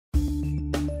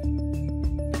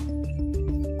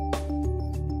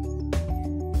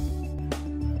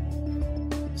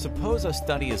Suppose a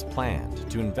study is planned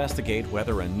to investigate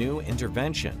whether a new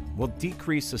intervention will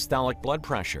decrease systolic blood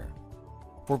pressure.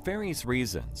 For various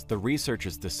reasons, the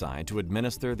researchers decide to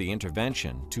administer the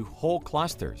intervention to whole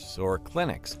clusters or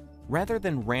clinics rather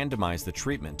than randomize the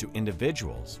treatment to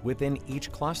individuals within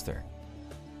each cluster.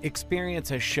 Experience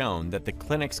has shown that the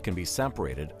clinics can be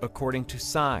separated according to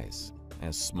size,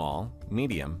 as small,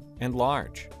 medium, and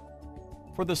large.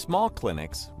 For the small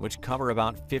clinics, which cover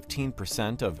about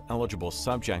 15% of eligible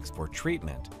subjects for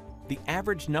treatment, the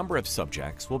average number of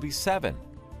subjects will be 7,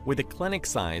 with a clinic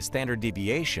size standard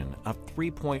deviation of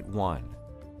 3.1.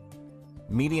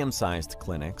 Medium-sized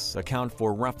clinics account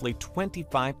for roughly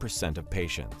 25% of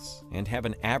patients and have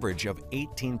an average of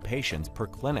 18 patients per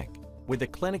clinic, with a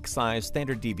clinic size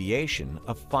standard deviation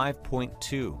of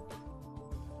 5.2.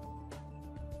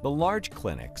 The large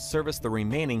clinics service the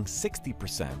remaining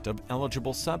 60% of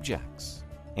eligible subjects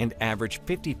and average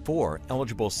 54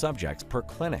 eligible subjects per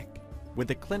clinic,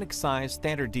 with a clinic size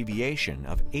standard deviation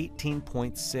of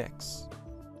 18.6.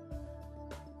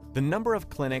 The number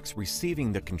of clinics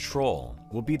receiving the control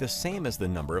will be the same as the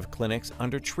number of clinics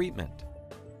under treatment.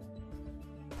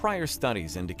 Prior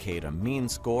studies indicate a mean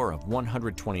score of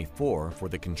 124 for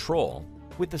the control,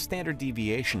 with a standard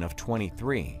deviation of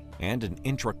 23 and an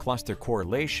intra-cluster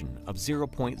correlation of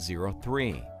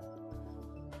 0.03.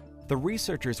 The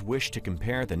researchers wish to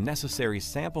compare the necessary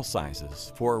sample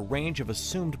sizes for a range of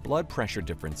assumed blood pressure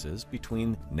differences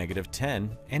between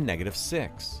 -10 and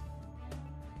 -6.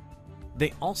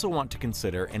 They also want to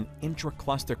consider an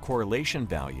intra-cluster correlation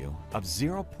value of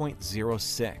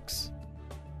 0.06.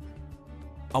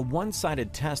 A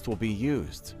one-sided test will be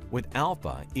used, with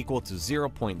alpha equal to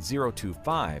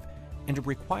 0.025 and a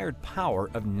required power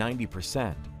of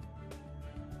 90%.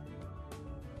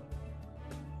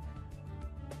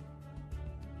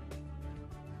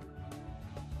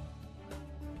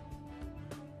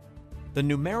 The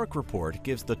numeric report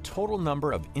gives the total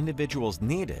number of individuals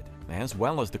needed, as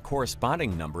well as the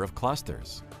corresponding number of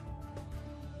clusters.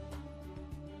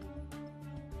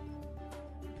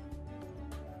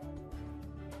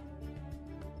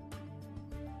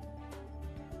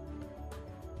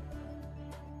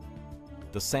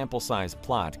 The sample size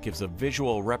plot gives a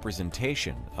visual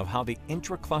representation of how the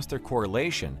intra-cluster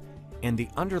correlation and the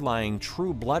underlying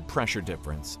true blood pressure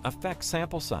difference affect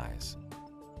sample size.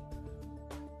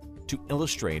 To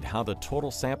illustrate how the total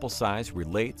sample size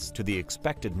relates to the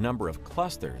expected number of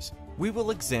clusters, we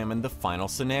will examine the final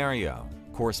scenario,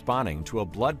 corresponding to a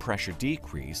blood pressure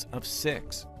decrease of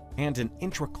 6 and an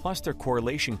intra-cluster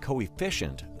correlation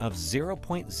coefficient of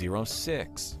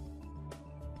 0.06.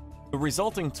 The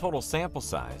resulting total sample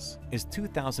size is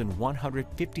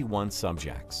 2,151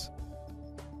 subjects.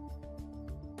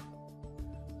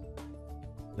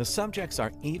 The subjects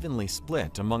are evenly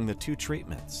split among the two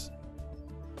treatments.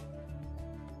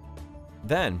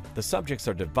 Then, the subjects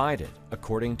are divided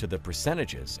according to the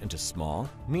percentages into small,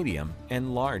 medium,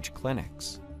 and large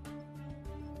clinics.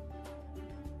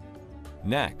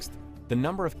 Next, the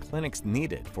number of clinics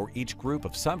needed for each group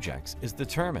of subjects is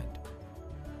determined.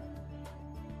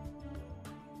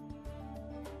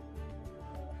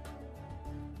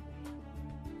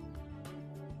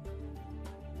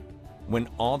 When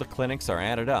all the clinics are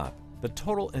added up, the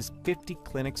total is 50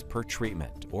 clinics per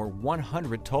treatment, or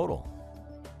 100 total.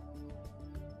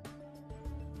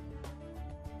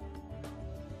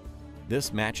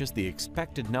 This matches the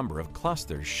expected number of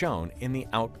clusters shown in the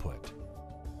output.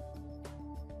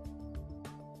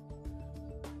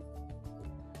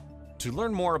 To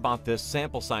learn more about this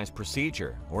sample size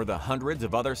procedure or the hundreds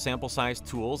of other sample size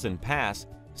tools in PASS,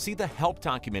 see the help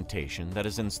documentation that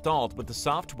is installed with the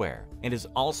software and is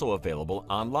also available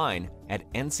online at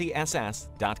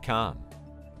ncss.com.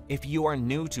 If you are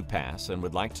new to PASS and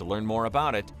would like to learn more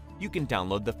about it, you can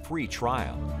download the free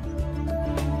trial.